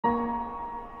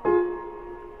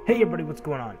Hey everybody, what's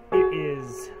going on? It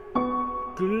is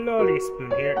Glorious Spoon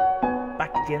here,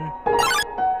 back again,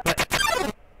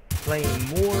 playing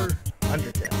more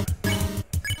Undertale.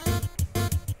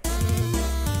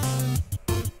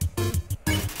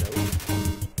 So,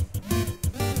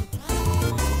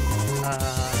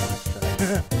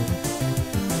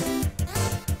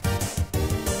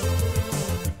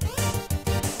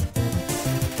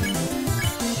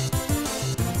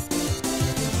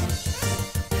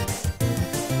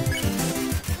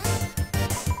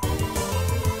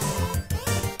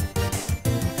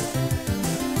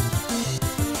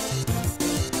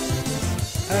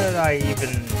 how did I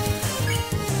even...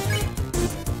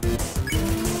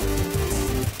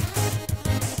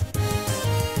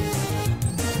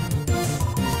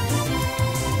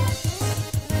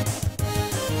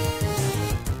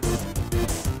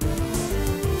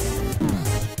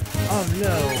 Oh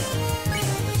no!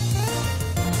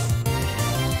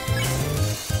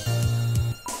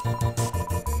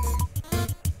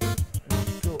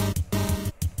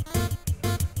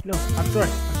 No, I'm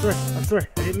sorry,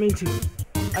 I didn't mean to.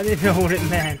 I didn't know what it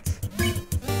meant.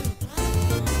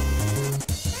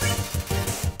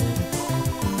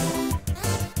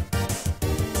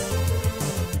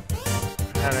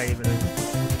 How did I even...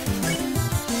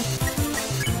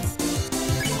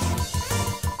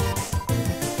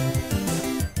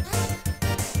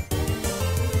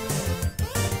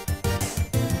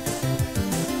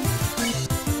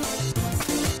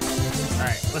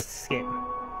 Alright, let's escape.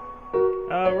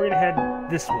 We're gonna head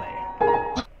this way.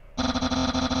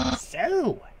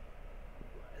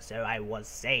 So I was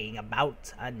saying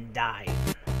about undying.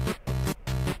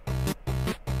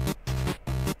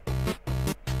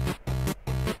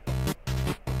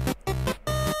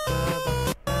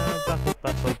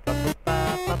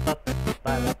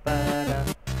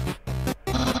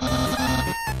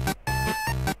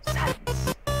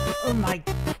 Silence. Oh my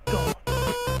god.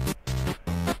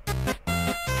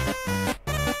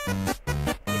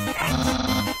 Is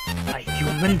that a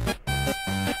human?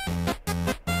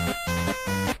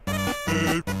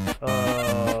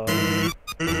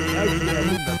 Actually, I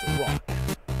think that's a rock.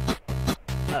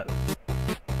 Oh.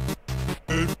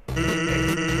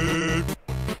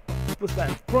 What's that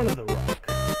in front of the rock?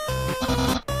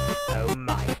 Oh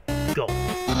my god.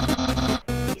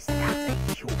 Is that a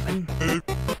human?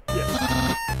 Yes.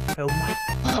 Oh my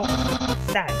god.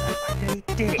 Sounds like I really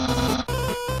did it.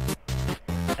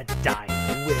 A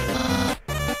dying will.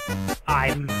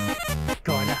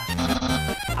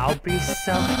 I'll be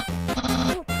so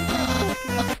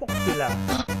popular.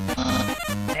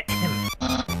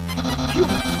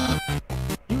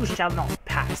 You shall not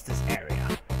pass this area.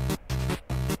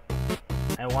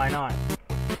 And why not?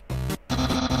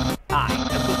 I,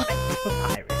 the perfect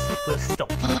papyrus, will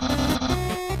stop you.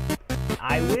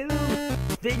 I will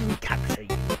then capture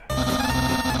you.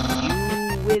 You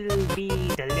will be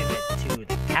delivered to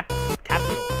the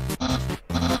capital.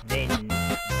 Then,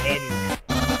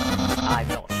 I'm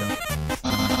not sure.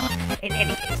 In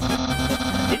any case,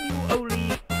 then you only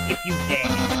if you dare.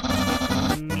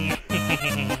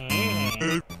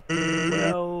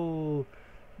 Well,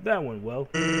 that went well.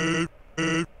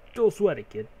 Don't sweat it,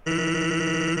 kid.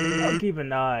 I'll keep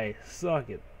an eye,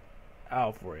 socket,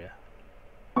 out for you.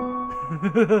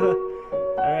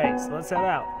 Alright, so let's head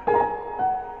out.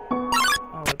 Oh,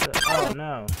 what the? Oh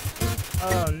no.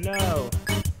 Oh no.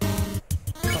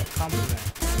 Compliment.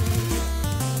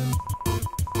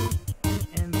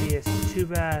 Envious, too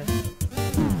bad.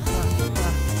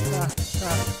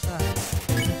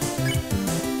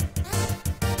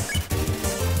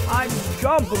 I'm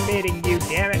complimenting you,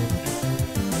 damn it.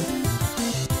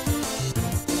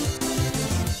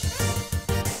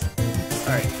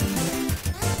 Alright.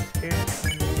 Here.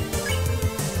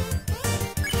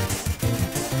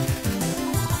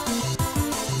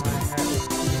 My hat is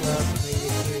too loud for me to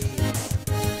hear you.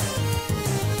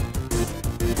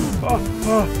 Oh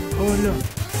no.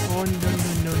 Oh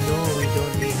no, we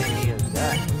don't need any of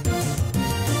that.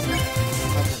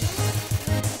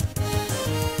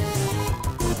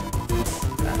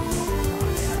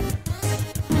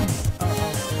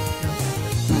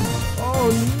 Oh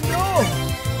no!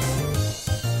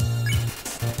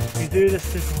 You threw the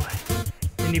stick away,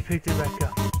 and you picked it back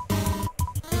up.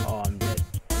 Oh, I'm dead.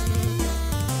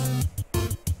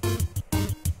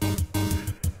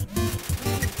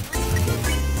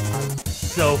 I'm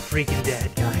so freaking dead,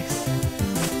 guys.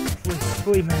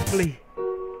 Flee, man, flee.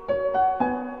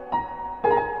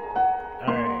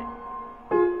 Alright.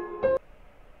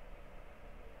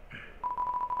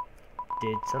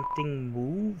 Did something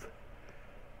move?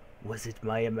 Was it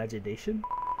my imagination?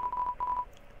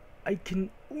 I can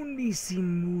only see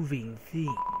moving things.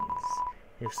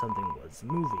 If something was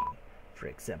moving, for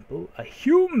example, a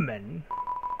human,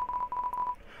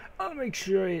 I'll make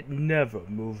sure it never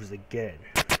moves again.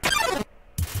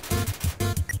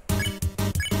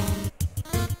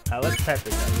 Now let's pet the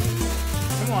doggo.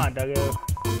 Come on, doggo.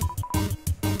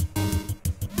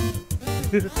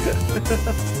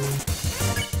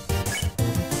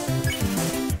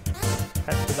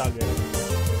 Pet the doggo.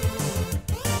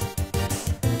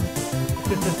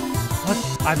 What?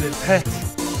 I'm in pet.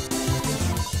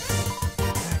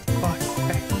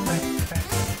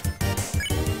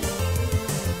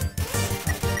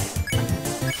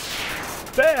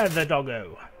 Spare the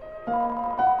doggo.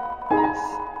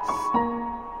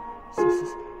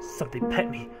 Something pet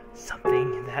me.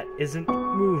 Something that isn't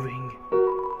moving.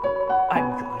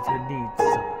 I'm going to need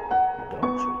some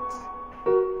dog treats.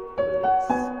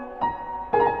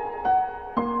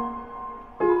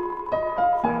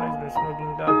 Somebody's been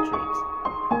smoking dog treats.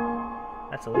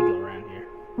 That's illegal around here.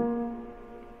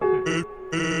 Hey,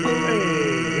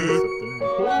 here's something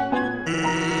important.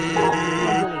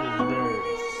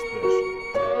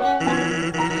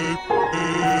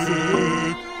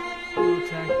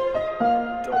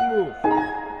 Don't move,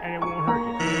 and it won't hurt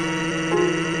you.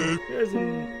 There's an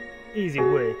easy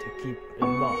way to keep in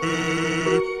mind.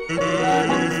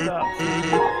 Stop. When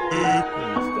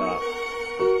you stop,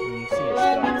 when you see a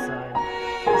stop sign,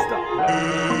 stop.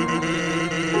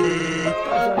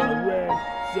 Stop signs are red,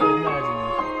 so imagine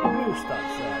a blue stop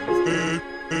sign.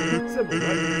 Simple,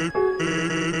 right?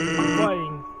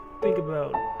 Fighting, think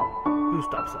about blue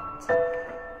stop signs.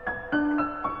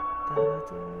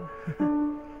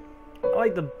 I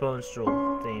like the bone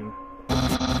stroll theme.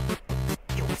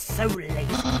 You're so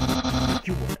lazy.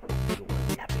 You were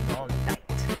napping all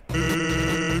night.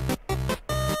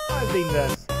 I think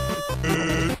that's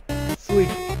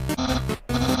sleeping.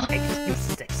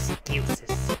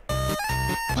 Excuses.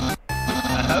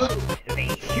 Oh, the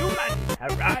human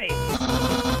arrives.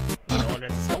 In order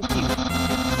to help you,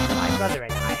 my brother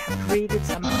and I have created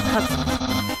some puzzles.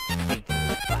 You can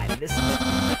find this one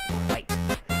quite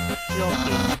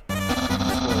shocking.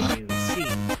 You see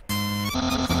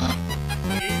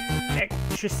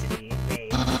electricity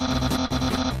waves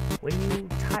when you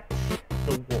touch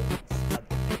the walls of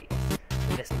the maze.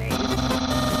 This maze,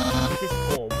 this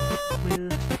orb will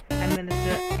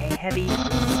administer a heavy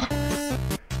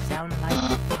sound like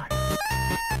fun,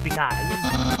 because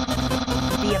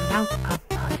the amount of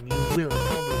fun you will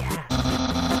probably have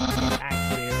is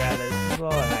actually rather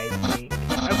small, I think.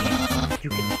 Okay, you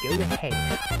can go ahead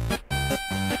now.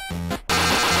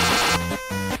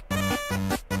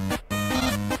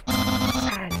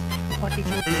 What did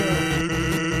you do?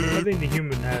 I think the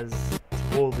human has to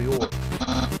hold the orb.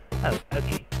 Oh,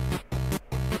 okay.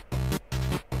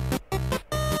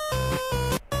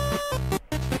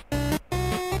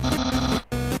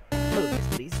 Oh, yes,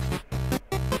 please.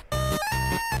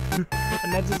 And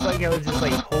that's just like I was just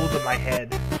like holding my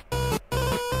head.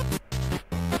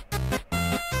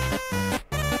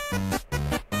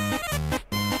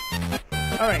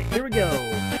 Alright, here we go.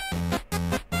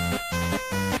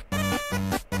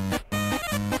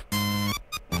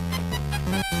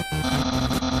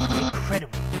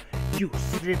 Incredible. You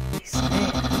slippery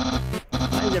snail.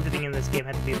 Why does everything in this game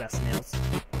have to be about snails?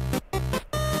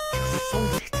 You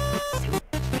solved it so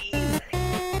easily.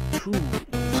 Too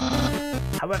easily.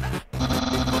 However,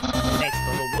 the next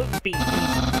puzzle would be easy.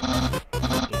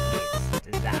 It is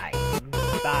designed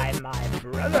by my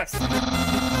brother.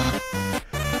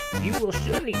 You will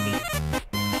surely be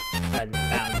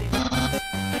unbounded.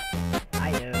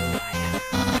 I know I am.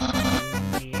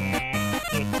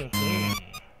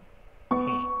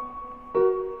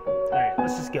 Alright,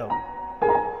 let's just go.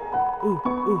 Ooh.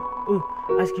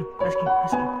 Ice cream.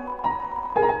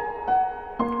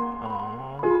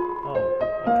 Oh,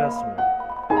 a customer.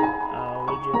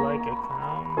 Would you like a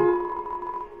crown?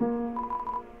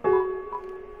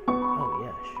 Oh,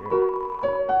 yeah, sure.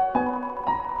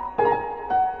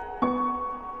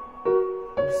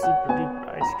 Super duper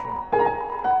ice cream.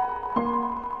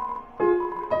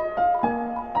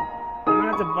 I'm gonna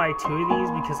have to buy 2 of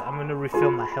these because I'm gonna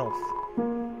refill my health.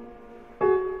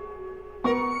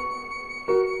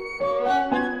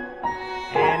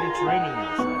 And it's raining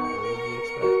outside. What would you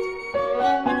expect?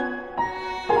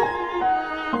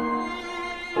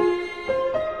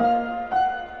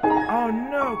 Oh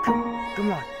no! Come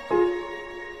on!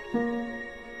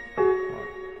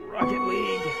 Rocket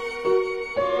League!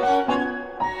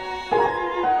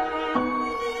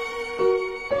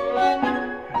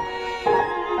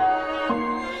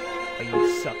 You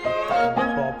suck, you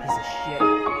fucking ball piece of shit.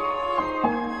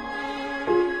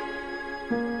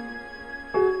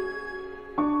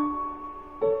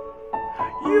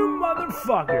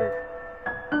 fucker!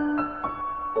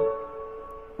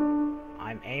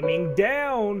 I'm aiming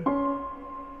down!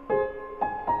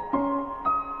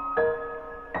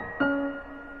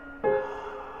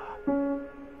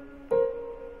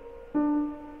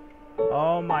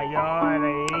 Oh my god,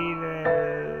 I hate it.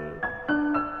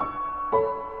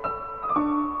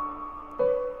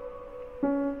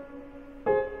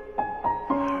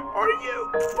 Are you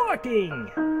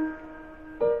fucking?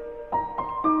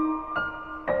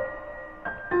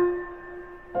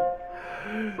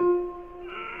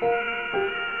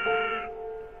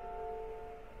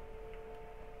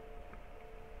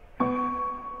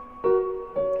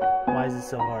 Why is it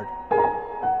so hard?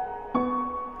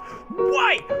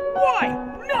 Why? Why?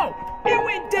 No! It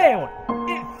went down!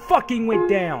 It fucking went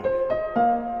down!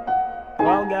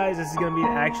 Well, guys, this is gonna be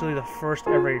actually the first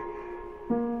ever...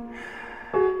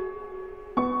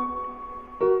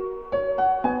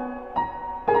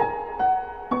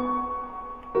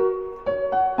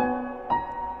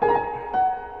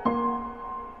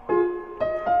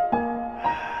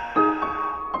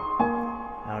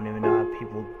 I don't even know how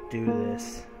people do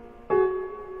this.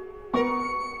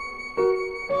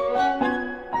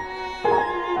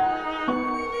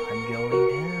 I'm going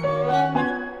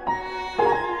down.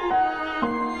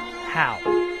 How?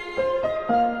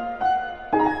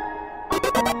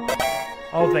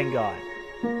 Oh, thank God.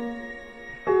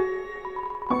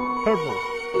 Purple.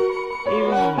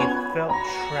 Even when you felt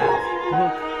trapped,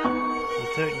 look, you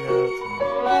took notes and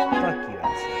fuck you,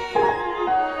 asshole.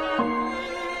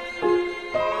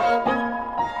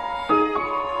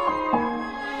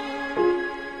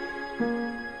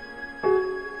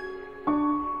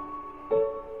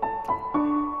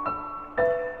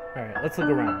 Alright, let's look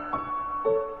around.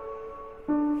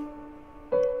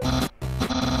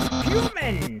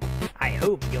 Human! I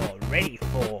hope you're ready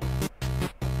for...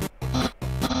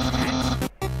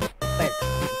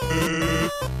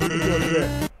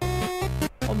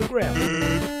 On the ground.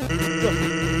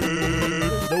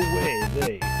 There's no way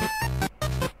they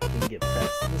can get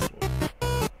past this one.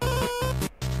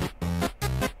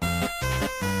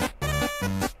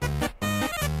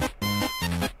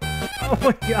 Oh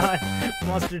my god!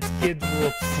 Monsters Kids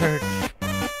World Search.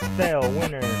 Fail,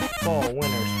 winter, fall,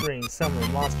 winter, spring, summer,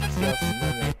 monster, skeleton,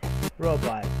 mermaid,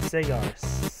 robot, cigar,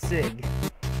 sig.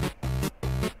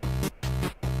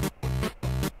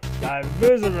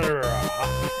 Visitor and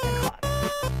hot.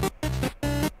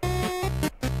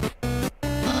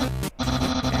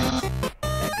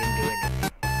 That didn't do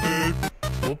anything.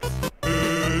 Whoops. I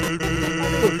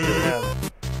should have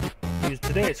used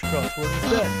today's crossword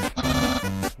instead.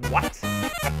 What?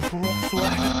 A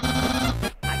crossword?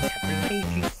 I can't believe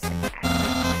you said that.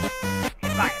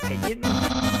 In my opinion,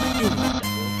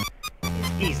 UNDERTALE is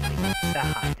easily the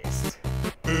hardest.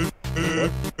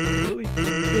 What? Really?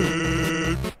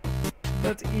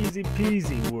 That's easy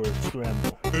peasy word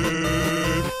scramble.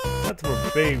 That's for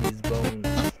baby's bones.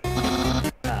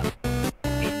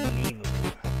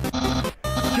 Unbelievable.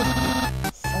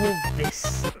 Solve this.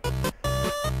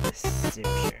 Deception.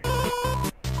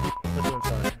 Which one's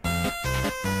hard?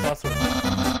 Crossword.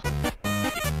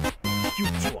 You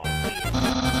two are weird.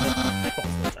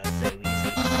 Crosswords are so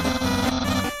easy.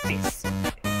 This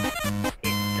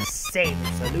is the same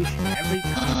solution every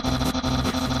time.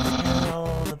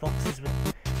 All the boxes with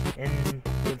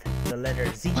the letter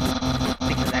Z,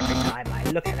 because every time I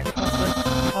look at a crossword,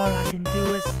 all I can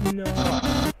do is snore.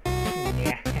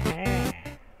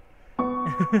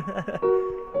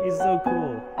 He's so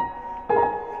cool.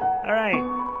 Alright.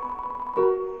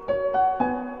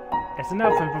 That's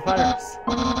enough from Preparedness.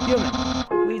 Human,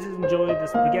 please enjoy the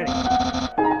spaghetti.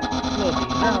 Little do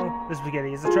you know, the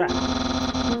spaghetti is a trap.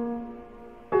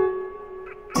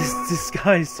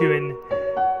 Disguised to an...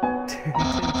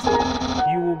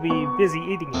 you will be busy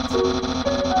eating it.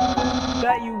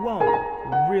 That you won't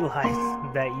realize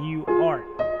that you aren't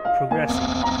progressing.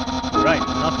 Right,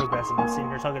 I'm not progressing. I'm sitting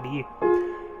here talking to you.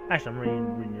 Actually, I'm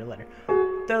reading your letter.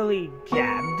 Thoroughly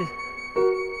jabbed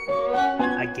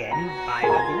again by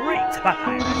the great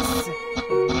papyrus.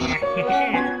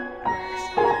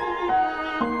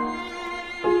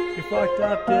 You're fucked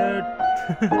up, dude.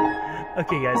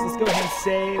 Okay, guys, let's go ahead and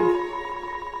save.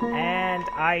 And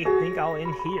I think I'll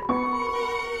end here.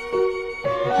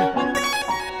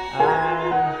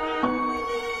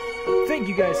 Thank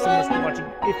you guys so much for watching.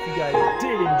 If you guys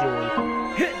did enjoy,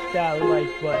 hit that like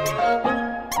button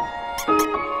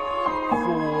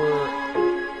for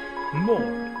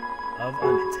more of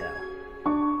Undertale.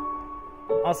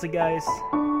 Also, guys,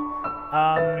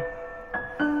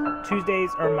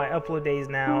 Tuesdays are my upload days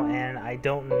now, and I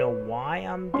don't know why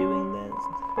I'm doing this.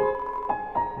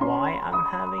 Why I'm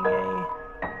having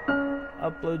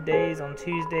upload days on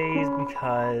Tuesdays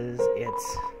because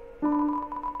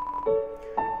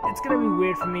it's gonna be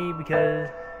weird for me because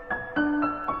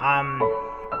I'm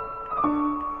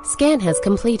Scan has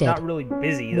completed. not really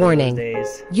busy Warning.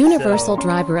 those days. Universal so,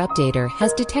 Driver Updater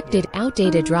has detected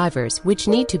outdated drivers which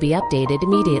need to be updated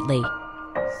immediately.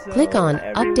 so Click on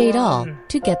Update All everyone,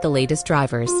 to get the latest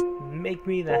drivers. Make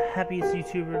me the happiest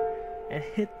YouTuber and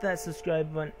hit that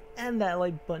subscribe button and that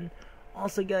like button.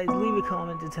 Also guys, leave a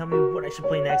comment to tell me what I should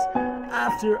play next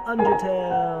after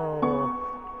Undertale.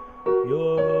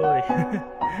 Yoy.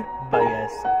 Bye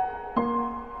guys.